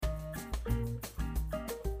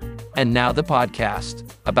And now the podcast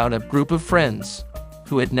about a group of friends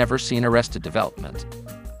who had never seen Arrested Development,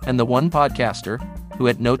 and the one podcaster who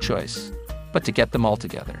had no choice but to get them all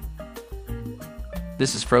together.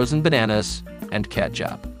 This is Frozen Bananas and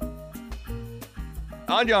Ketchup.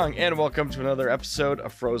 Annyeong, and welcome to another episode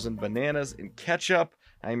of Frozen Bananas and Ketchup.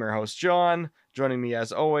 I'm your host, John. Joining me,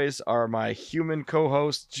 as always, are my human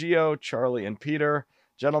co-hosts, Gio, Charlie, and Peter.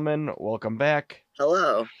 Gentlemen, welcome back.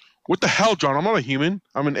 Hello. What the hell, John? I'm not a human.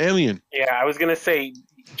 I'm an alien. Yeah, I was going to say,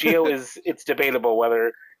 Gio it's debatable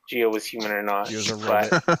whether Gio was human or not. Gio's a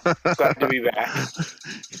but glad to be back.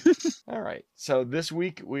 All right, so this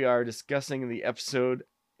week we are discussing the episode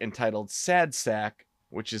entitled Sad Sack,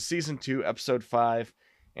 which is Season 2, Episode 5.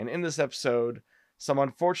 And in this episode, some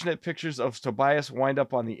unfortunate pictures of Tobias wind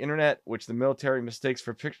up on the internet, which the military mistakes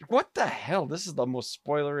for pictures. What the hell? This is the most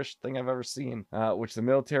spoilerish thing I've ever seen. Which the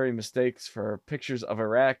military mistakes for pictures of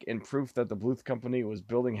Iraq and proof that the Bluth Company was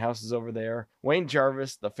building houses over there. Wayne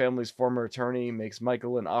Jarvis, the family's former attorney, makes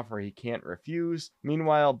Michael an offer he can't refuse.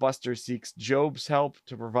 Meanwhile, Buster seeks Job's help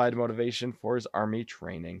to provide motivation for his army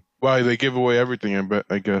training. Why, they give away everything,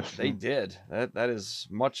 I guess. They did. That is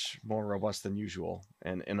much more robust than usual,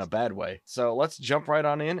 and in a bad way. So let's jump right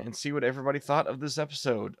on in and see what everybody thought of this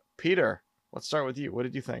episode. Peter, let's start with you. What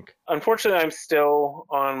did you think? Unfortunately, I'm still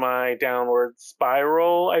on my downward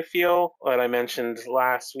spiral, I feel. Like I mentioned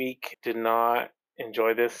last week, did not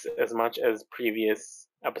enjoy this as much as previous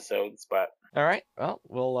episodes, but... All right, well,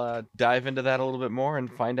 we'll dive into that a little bit more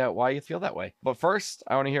and find out why you feel that way. But first,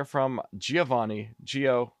 I want to hear from Giovanni.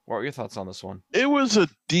 Gio, what were your thoughts on this one? It was a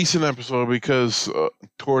decent episode because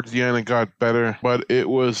towards the end it got better, but it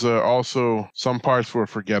was also some parts were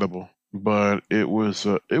forgettable. But it was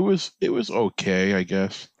okay, I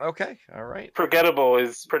guess. Okay, all right. Forgettable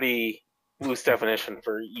is pretty loose definition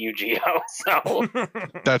for you, Gio, so...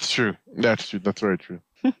 That's true. That's very true.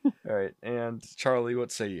 All right, and Charlie,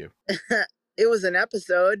 what say you? It was an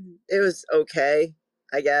episode. It was okay,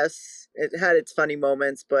 I guess. It had its funny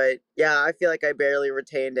moments, but yeah, I feel like I barely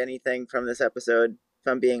retained anything from this episode,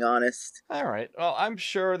 if I'm being honest. All right, well, I'm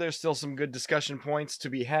sure there's still some good discussion points to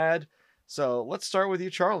be had. So let's start with you,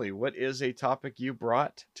 Charlie. What is a topic you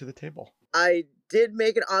brought to the table? I did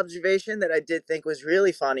make an observation that I did think was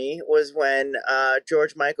really funny was when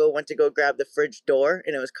George Michael went to go grab the fridge door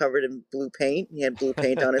and it was covered in blue paint. He had blue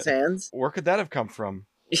paint on his hands. Where could that have come from?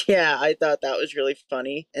 Yeah, I thought that was really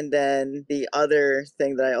funny. And then the other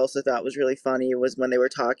thing that I also thought was really funny was when they were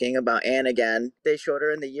talking about Anne again. They showed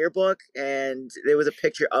her in the yearbook and there was a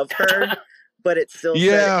picture of her. But it still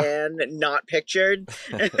said Anne not pictured.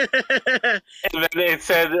 And then it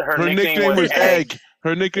said her nickname was Egg.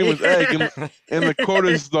 Her nickname was Egg, and the quote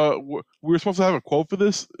is we were supposed to have a quote for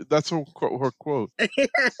this. That's her quote. Yeah,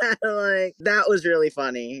 like that was really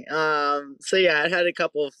funny. So yeah, it had a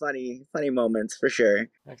couple of funny moments for sure.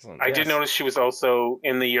 Excellent. I did notice she was also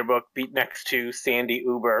in the yearbook next to Sandy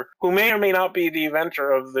Uber, who may or may not be the inventor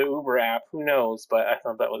of the Uber app. Who knows? But I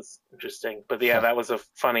thought that was interesting. But yeah, that was a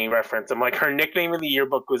funny reference. I'm like, her nickname in the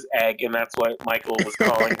yearbook was Egg, and that's what Michael was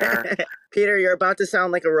calling her. Peter, you're about to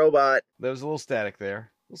sound like a robot. There was a little static there.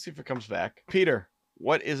 We'll see if it comes back. Peter,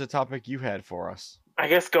 what is a topic you had for us? I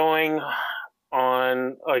guess going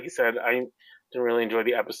on, like you said, I didn't really enjoy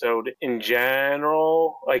the episode in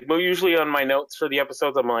general. Like, usually on my notes for the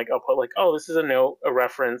episodes, I'm like, I'll put like, oh, this is a note, a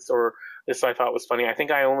reference, or this I thought was funny. I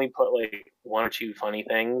think I only put like one or two funny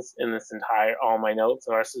things in this all my notes.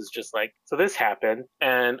 The rest is just like, so this happened.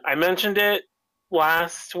 And I mentioned it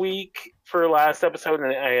last week for last episode,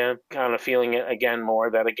 and I am kind of feeling it again more,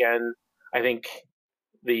 that again, I think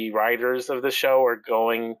the writers of the show are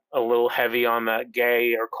going a little heavy on that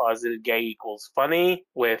gay or closeted gay equals funny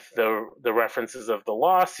with the references of the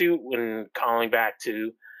lawsuit when calling back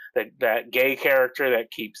to that gay character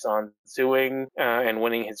that keeps on suing and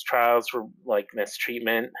winning his trials for like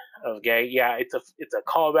mistreatment of gay. Yeah, it's a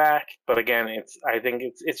callback, but again, I think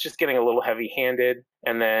it's just getting a little heavy-handed.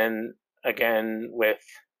 And then again with,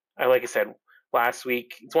 like I said last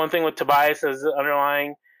week, it's one thing with Tobias as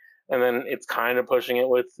underlying, and then it's kind of pushing it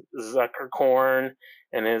with Zuckercorn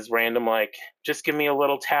and his random, like, just give me a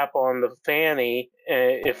little tap on the fanny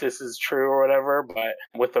if this is true or whatever. But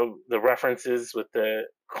with the references with the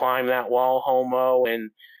climb that wall homo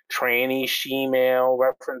and tranny she-male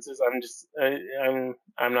references,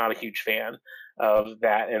 I'm not a huge fan of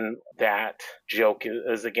that, and that joke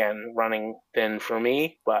is again running thin for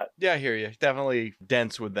me. But yeah, I hear you. Definitely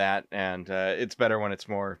dense with that, and it's better when it's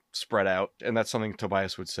more spread out, and that's something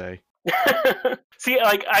Tobias would say. See,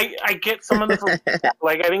 like I get some of the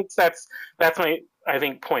like I think that's my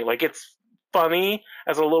point. Like it's funny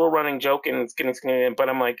as a little running joke, and it's getting. But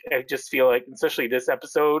I'm like, I just feel like, especially this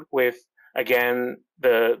episode with again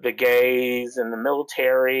the gays and the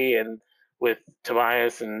military, and with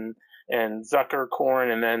Tobias and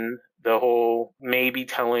Zuckerkorn, and then the whole maybe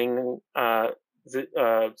telling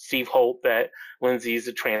Steve Holt that Lindsay's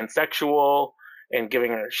a transsexual and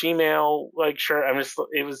giving her a she-male like shirt.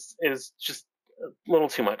 It was just a little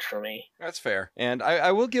too much for me. That's fair. And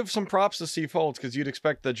I will give some props to Steve Holt, because you'd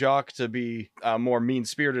expect the jock to be more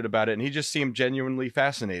mean-spirited about it, and he just seemed genuinely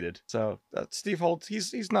fascinated. So Steve Holt,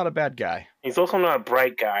 he's not a bad guy. He's also not a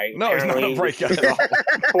bright guy. No, he's not a bright guy at all.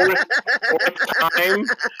 Fourth time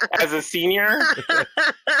as a senior,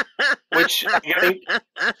 which I think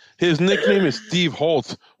His nickname is Steve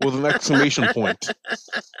Holt with an exclamation point.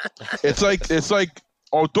 It's like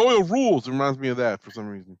Doyle rules. It reminds me of that for some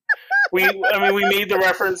reason. we made the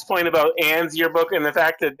reference point about Anne's yearbook, and the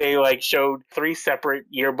fact that they like showed 3 separate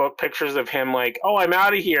yearbook pictures of him like, oh, I'm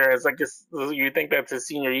out of here. It's like you think that's his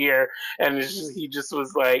senior year, and he just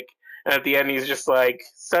was like, and at the end he's just like,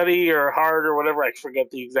 study or hard or whatever. I forget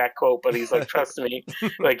the exact quote, but he's like, trust me.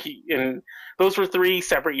 Like and those were 3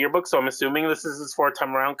 separate yearbooks, so I'm assuming this is his 4th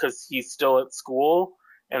time around because he's still at school.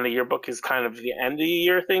 And the yearbook is kind of the end of the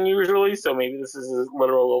year thing usually, so maybe this is his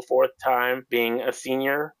literal 4th time being a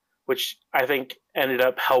senior, which I think ended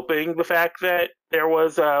up helping the fact that there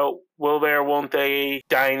was a will there, won't they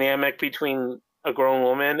dynamic between a grown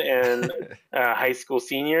woman and a high school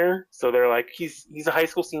senior. So they're like, he's a high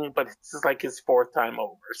school senior, but this is like his 4th time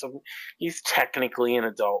over. So he's technically an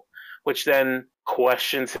adult, which then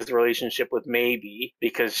questions his relationship with Maybe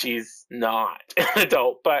because she's not an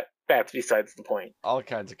adult, but that's besides the point. All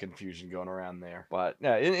kinds of confusion going around there. But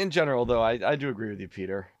yeah, in general, though, I do agree with you,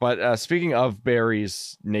 Peter. But speaking of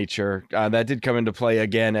Barry's nature, that did come into play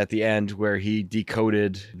again at the end where he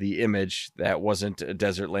decoded the image that wasn't a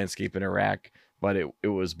desert landscape in Iraq, but it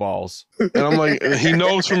was balls. And I'm like, he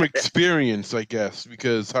knows from experience, I guess,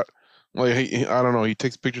 because like I don't know, he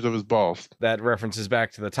takes pictures of his balls. That references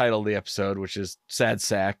back to the title of the episode, which is Sad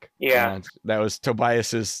Sack. Yeah. And that was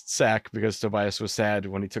Tobias's sack because Tobias was sad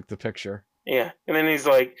when he took the picture. Yeah. And then he's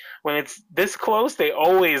like, when it's this close, they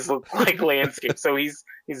always look like landscape. So he's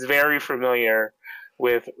very familiar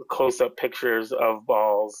with close-up pictures of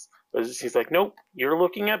balls. He's like, nope, you're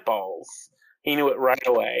looking at balls. He knew it right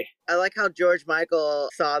away. I like how George Michael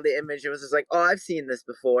saw the image and was just like, oh, I've seen this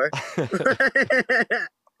before.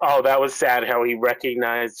 Oh, that was sad how he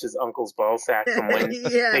recognized his uncle's ball sack from when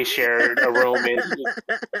they shared a room in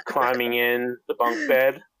climbing in the bunk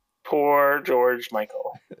bed. Poor George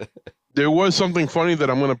Michael. There was something funny that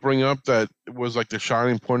I'm going to bring up that was like the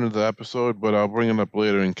shining point of the episode, but I'll bring it up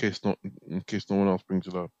later in case no one else brings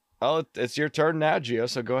it up. Oh, it's your turn now, Gio,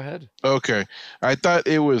 so go ahead. Okay. I thought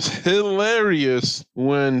it was hilarious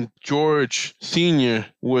when George Sr.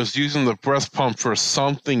 was using the breast pump for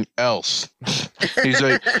something else. He's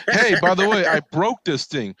like, hey, by the way, I broke this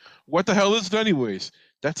thing. What the hell is it anyways?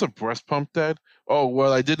 That's a breast pump, Dad? Oh,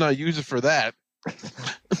 well, I did not use it for that.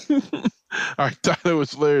 I thought it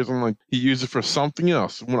was hilarious. I'm like, he used it for something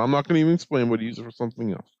else. I'm not going to even explain what he used it for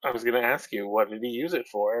something else. I was going to ask you, what did he use it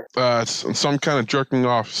for? Some kind of jerking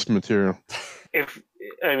off material.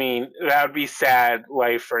 That would be sad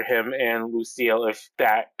life for him and Lucille if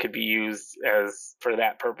that could be used as for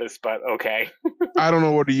that purpose, but okay. I don't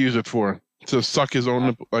know what he used it for. To suck his own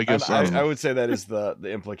nipple, I guess. I would say that is the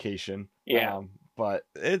implication. Yeah. But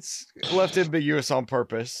it's left ambiguous on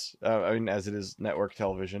purpose. As it is network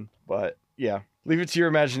television. But yeah, leave it to your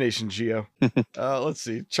imagination, Gio. Let's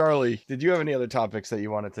see. Charlie, did you have any other topics that you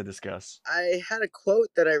wanted to discuss? I had a quote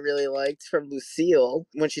that I really liked from Lucille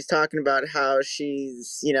when she's talking about how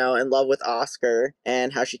she's, in love with Oscar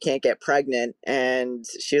and how she can't get pregnant. And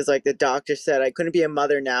she was like, the doctor said I couldn't be a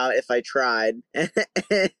mother now if I tried. And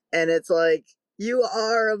it's like, you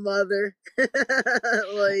are a mother.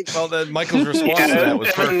 Well, then Michael's response to that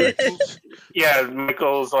was perfect. Yeah,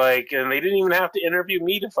 Michael's like, and they didn't even have to interview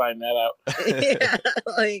me to find that out. Yeah,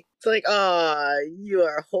 it's like, you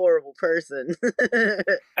are a horrible person.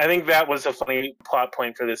 I think that was a funny plot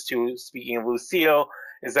point for this too. Speaking of Lucille,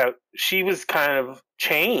 is that she was kind of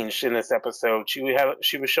changed in this episode. She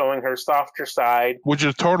was showing her softer side, which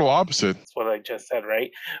is total opposite. That's what I just said,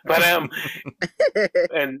 right? But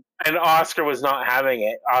and Oscar was not having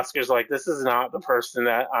it. Oscar's like, this is not the person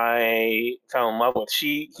that I fell in love with.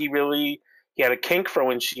 He had a kink for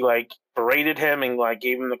when she like berated him and like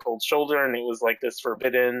gave him the cold shoulder, and it was like this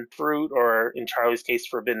forbidden fruit, or in Charlie's case,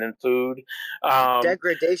 forbidden food.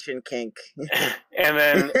 Degradation kink. And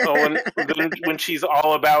then when she's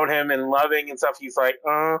all about him and loving and stuff, he's like,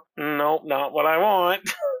 nope, not what I want.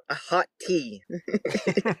 A hot tea.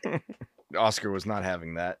 Oscar was not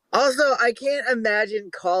having that. Also, I can't imagine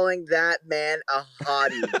calling that man a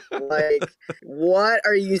hottie. Like, what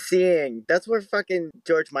are you seeing? That's where fucking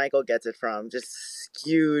George Michael gets it from. Just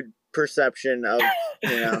skewed perception of, you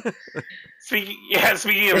know.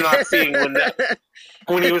 Speaking of not seeing,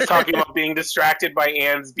 when he was talking about being distracted by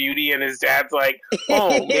Anne's beauty, and his dad's like,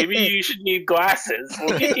 "Oh, maybe you should need glasses.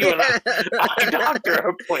 We'll get you an eye doctor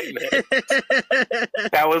appointment."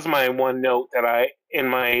 That was my one note in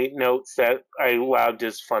my notes that I logged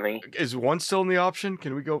as funny. Is 1 still in the option?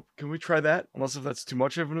 Can we try that? Unless if that's too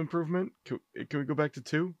much of an improvement, can we go back to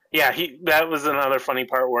 2? Yeah, that was another funny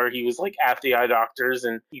part where he was like at the eye doctor's,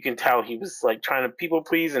 and you can tell he was like trying to people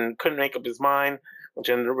please and couldn't make up his mind, which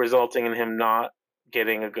ended up resulting in him not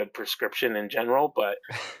getting a good prescription in general, but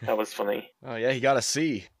that was funny. Oh yeah, he got a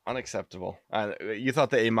C. Unacceptable. You thought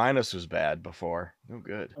the A- was bad before. No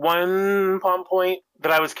good. One point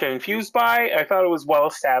that I was confused by, I thought it was well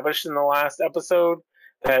established in the last episode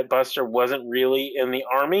that Buster wasn't really in the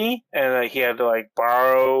army, and that he had to like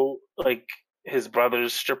borrow like his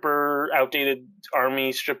brother's outdated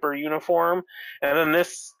army stripper uniform. And then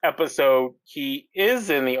this episode, he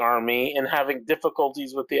is in the army and having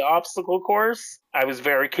difficulties with the obstacle course. I was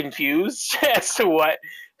very confused as to what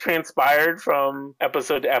transpired from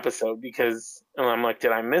episode to episode, because I'm like,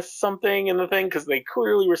 did I miss something in the thing? Because they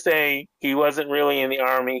clearly were saying he wasn't really in the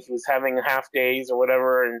army, he was having half days or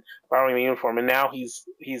whatever and borrowing the uniform, and now he's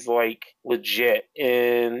like legit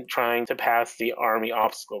in trying to pass the army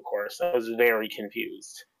obstacle course. I was very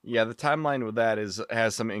confused. Yeah, the timeline with that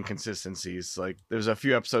has some inconsistencies. Like, there's a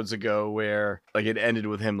few episodes ago where, like, it ended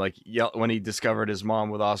with him, like, when he discovered his mom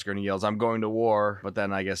with Oscar, and he yells, "I'm going to war," but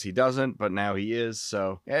then I guess he doesn't, but now he is,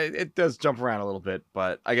 so it does jump around a little bit,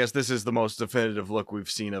 but I guess this is the most definitive look we've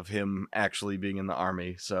seen of him actually being in the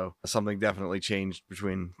army, so something definitely changed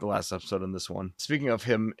between the last episode and this one. Speaking of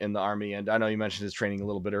him in the army, and I know you mentioned his training a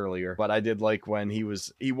little bit earlier, but I did like when he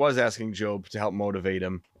was asking Job to help motivate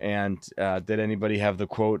him, and did anybody have the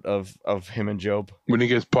quote of him and Job when he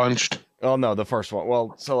gets punched? Oh no, the first one.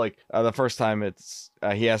 Well, so like the first time it's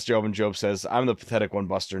he asks Job, and Job says, "I'm the pathetic one,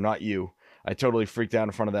 Buster, not you. I totally freaked out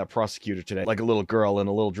in front of that prosecutor today, like a little girl in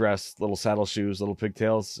a little dress, little saddle shoes, little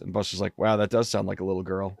pigtails." And Buster's like, "Wow, that does sound like a little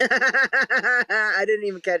girl." I didn't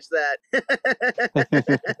even catch that.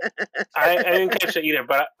 I didn't catch it either,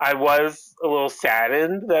 but I was a little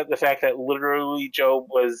saddened that the fact that literally Job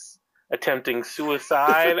was attempting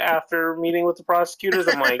suicide after meeting with the prosecutors.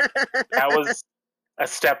 I'm like, that was a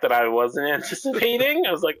step that I wasn't anticipating.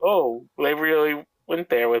 I was like, oh, they really went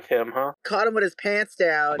there with him, huh? Caught him with his pants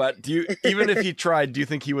down. But even if he tried, do you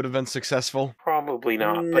think he would have been successful? Probably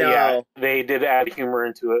not. No. But yeah, they did add humor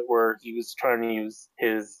into it where he was trying to use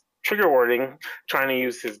his trigger warning, trying to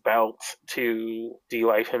use his belt to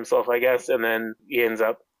de-life himself, I guess, and then he ends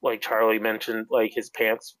up, like Charlie mentioned, like his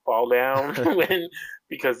pants fall down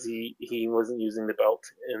because he wasn't using the belt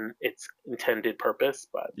in its intended purpose.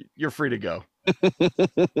 But you're free to go.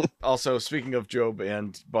 Also, speaking of Job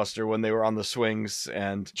and Buster, when they were on the swings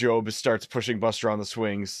and Job starts pushing Buster on the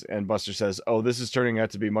swings, and Buster says, "Oh, this is turning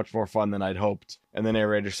out to be much more fun than I'd hoped," and the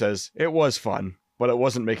narrator says, "It was fun, but it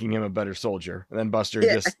wasn't making him a better soldier." And then Buster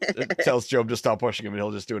just tells Job to stop pushing him and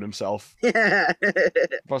he'll just do it himself. Yeah.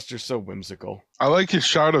 Buster's so whimsical. I like his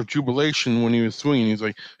shout of jubilation when he was swinging. He's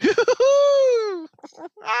like,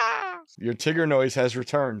 "Your Tigger noise has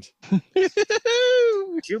returned."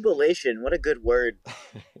 Jubilation, what a good word.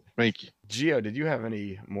 Thank you. Gio, did you have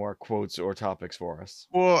any more quotes or topics for us?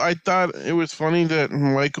 Well, I thought it was funny that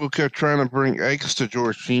Michael kept trying to bring eggs to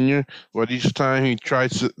George Sr., but each time he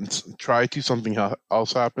tried to, something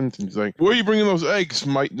else happens, and he's like, "Where are you bringing those eggs,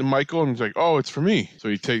 Michael?" And he's like, "Oh, it's for me."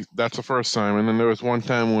 So that's the first time. And then there was one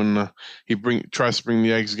time when he tries to bring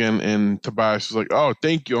the eggs again, and Tobias was like, "Oh,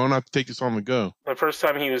 thank you. I don't have to take this on the go." The first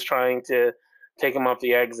time he was trying to take him off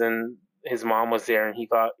the eggs, and his mom was there, and he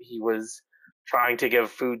thought he was trying to give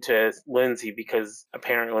food to Lindsay because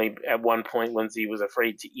apparently at one point Lindsay was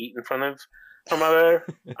afraid to eat in front of her mother.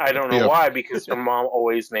 I don't know why, because her mom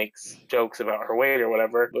always makes jokes about her weight or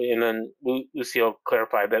whatever. And then Lucille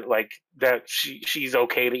clarified that she's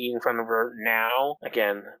okay to eat in front of her now.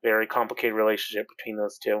 Again, very complicated relationship between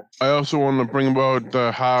those two. I also want to bring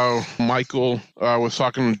about how Michael was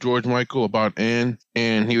talking to George Michael about Anne,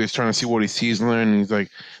 and he was trying to see what he sees in her, and he's like,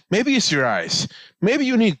 "Maybe it's your eyes. Maybe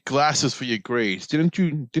you need glasses for your grades. Didn't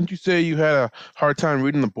you say you had a hard time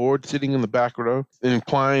reading the board sitting in the back row?"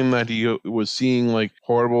 Implying that he was seeing like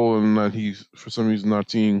horrible, and that he's for some reason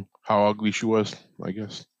not seeing how ugly she was, I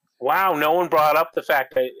guess. Wow, no one brought up the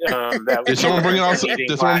fact that Did someone bring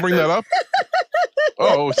someone bring that up?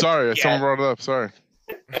 Oh, sorry. Yeah. Someone brought it up. Sorry.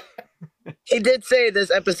 He did say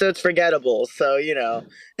this episode's forgettable, so you know.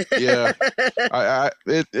 Yeah,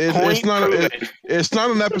 it's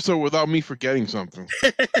not an episode without me forgetting something.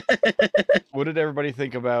 What did everybody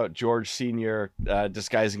think about George Sr.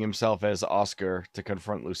 Disguising himself as Oscar to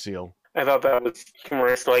confront Lucille? I thought that was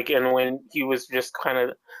humorous. Like, and when he was just kind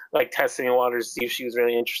of like testing the waters to see if she was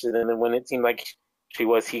really interested, and then when it seemed like she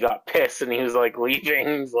was, he got pissed and he was like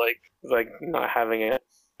leaving. He's like not having it.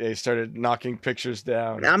 They started knocking pictures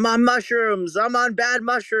down. I'm on mushrooms. I'm on bad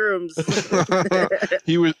mushrooms.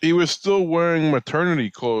 He was still wearing maternity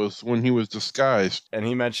clothes when he was disguised. And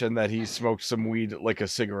he mentioned that he smoked some weed like a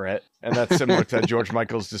cigarette. And that's similar to George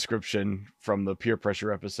Michael's description from the peer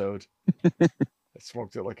pressure episode. I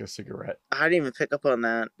smoked it like a cigarette. I didn't even pick up on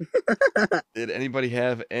that. Did anybody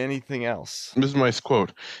have anything else? This is my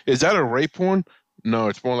quote. Is that a rape horn? No,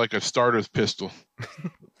 it's more like a starter's pistol.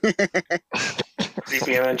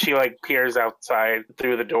 Creepy, and then she like peers outside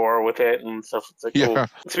through the door with it and stuff. It's like, Yeah. cool.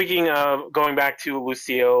 Speaking of going back to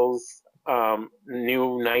Lucille's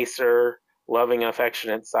new, nicer, loving,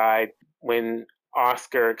 affectionate side, when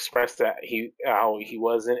Oscar expressed that how he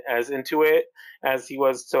wasn't as into it as he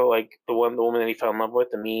was to like the woman that he fell in love with,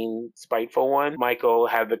 the mean, spiteful one. Michael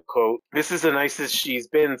had the quote, "This is the nicest she's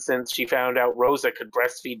been since she found out Rosa could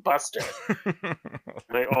breastfeed Buster."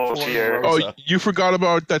 Like, oh dear. Oh, you forgot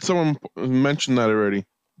about that. Someone mentioned that already.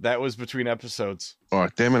 That was between episodes. Oh,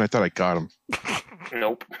 damn it. I thought I got him.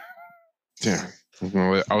 Nope. Damn.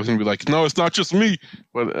 I was gonna be like, no, it's not just me,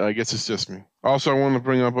 but I guess it's just me. Also, I want to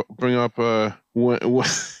bring up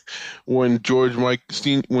when George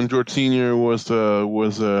Senior was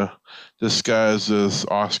disguised as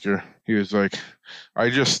Oscar. He was like,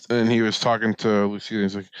 and he was talking to Lucille.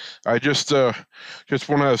 He's like, I just want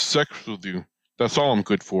to have sex with you. That's all I'm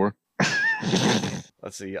good for.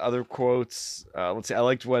 Let's see, other quotes. Let's see, I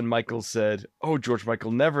liked when Michael said, "Oh, George Michael,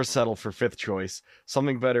 never settle for fifth choice.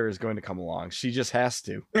 Something better is going to come along. She just has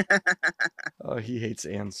to." Oh, he hates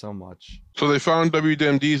Anne so much. So they found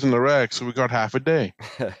WMDs in the rack, so we got half a day.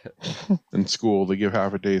 In school, they give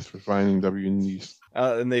half a day for finding WMDs.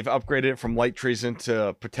 And they've upgraded it from light treason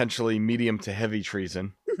to potentially medium to heavy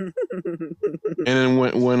treason. And then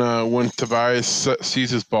when Tobias sees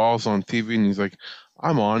his balls on TV and he's like,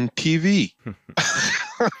 I'm on TV.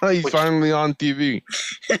 He's finally on TV.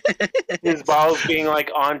 His balls being like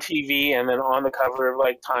on TV and then on the cover of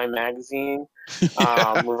like Time magazine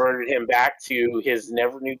reverted him back to his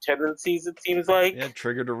never new tendencies, it seems like. Yeah,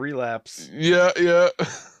 triggered a relapse. Yeah.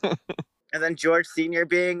 And then George Sr.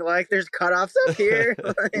 being like, there's cutoffs up here.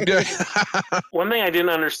 One thing I didn't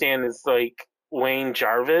understand is like Wayne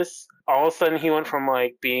Jarvis. All of a sudden, he went from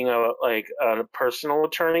like being a personal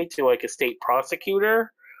attorney to like a state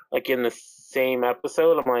prosecutor, like in the same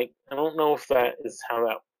episode. I'm like, I don't know if that is how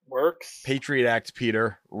that works. Patriot Act,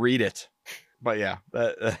 Peter. Read it. But yeah,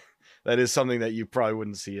 that is something that you probably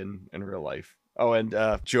wouldn't see in real life. Oh, and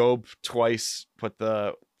Job twice put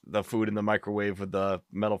the food in the microwave with the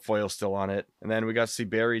metal foil still on it. And then we got to see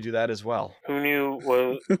Barry do that as well. Who knew?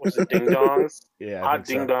 Was it ding-dongs? Yeah, hot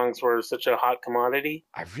ding-dongs were such a hot commodity.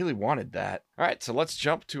 I really wanted that. All right, so let's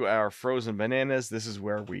jump to our frozen bananas. This is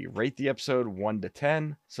where we rate the episode 1 to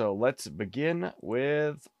 10. So let's begin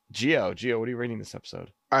with Gio. Gio, what are you rating this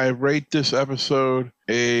episode? I rate this episode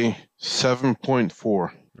a 7.4.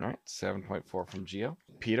 All right, 7.4 from Gio.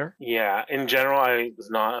 Peter? Yeah, in general, I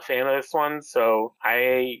was not a fan of this one, so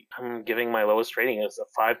I'm giving my lowest rating as a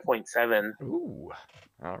 5.7. Ooh,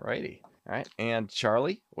 all righty. All right, and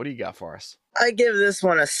Charlie, what do you got for us? I give this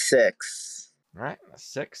one a 6. All right, a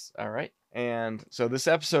 6. All right. And so this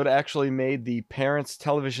episode actually made the Parents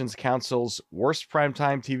Television Council's worst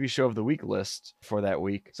primetime TV show of the week list for that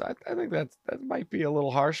week. So I think that might be a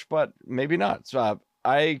little harsh, but maybe not. So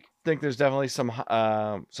I think there's definitely some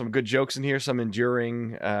good jokes in here, some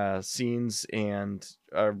enduring scenes and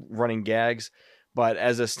running gags. But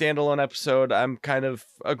as a standalone episode, I'm kind of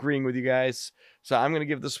agreeing with you guys. So I'm going to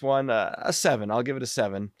give this one a 7. I'll give it a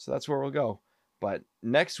 7. So that's where we'll go. But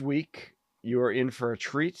next week, you are in for a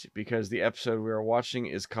treat because the episode we are watching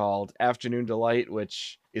is called Afternoon Delight,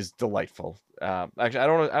 which is delightful. Actually, I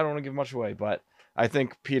don't want to give much away, but I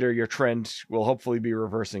think, Peter, your trend will hopefully be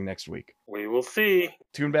reversing next week. We will see.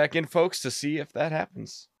 Tune back in, folks, to see if that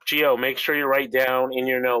happens. Gio, make sure you write down in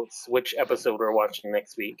your notes which episode we're watching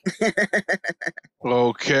next week.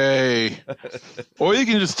 Okay. Or you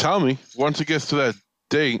can just tell me once it gets to that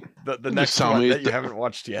date. The next one that you haven't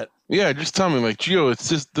watched yet. Yeah, just tell me, like, Gio, it's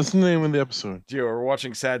just, that's the name of the episode. Gio, we're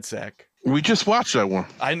watching Sad Sack. We just watched that one.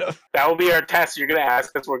 I know. That will be our test. You're going to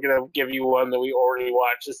ask us. We're going to give you one that we already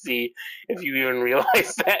watched to see if you even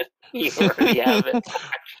realize that you already have it.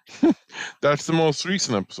 That's the most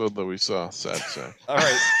recent episode that we saw. Sad. All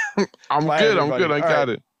right. I'm Bye, good. everybody. I'm good. I All got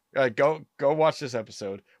right. it. Go watch this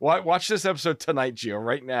episode. Watch this episode tonight, Gio,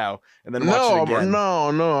 right now, and then watch it again. No.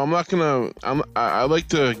 I'm not gonna. I like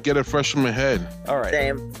to get it fresh in my head. All right.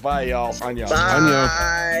 Same. Bye, y'all. Annyeong.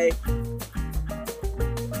 Bye.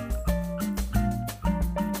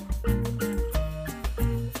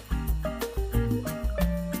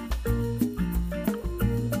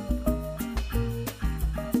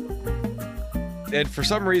 And for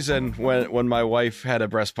some reason, when my wife had a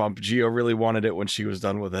breast pump, Gio really wanted it when she was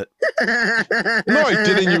done with it. No, I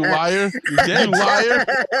didn't. You liar! You liar!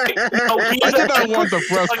 No, I did not want the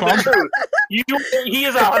breast pump. He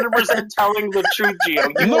is 100% telling the truth,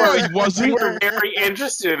 Gio. No, I You wasn't. were very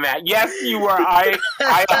interested in that. Yes, you were. I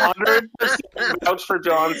 100% vouch for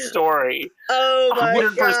John's story. Oh my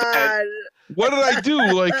 100%. god. What did I do?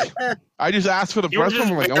 Like, I just asked for the You were breast just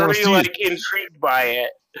pump. I'm like, I want to very see it. intrigued by it.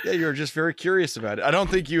 Yeah, you were just very curious about it. I don't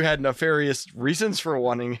think you had nefarious reasons for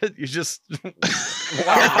wanting it. You just 100%.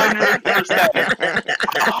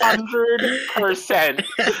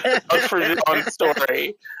 100% vouch for John's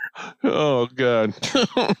story. Oh God,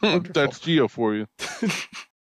 that's Gio for you.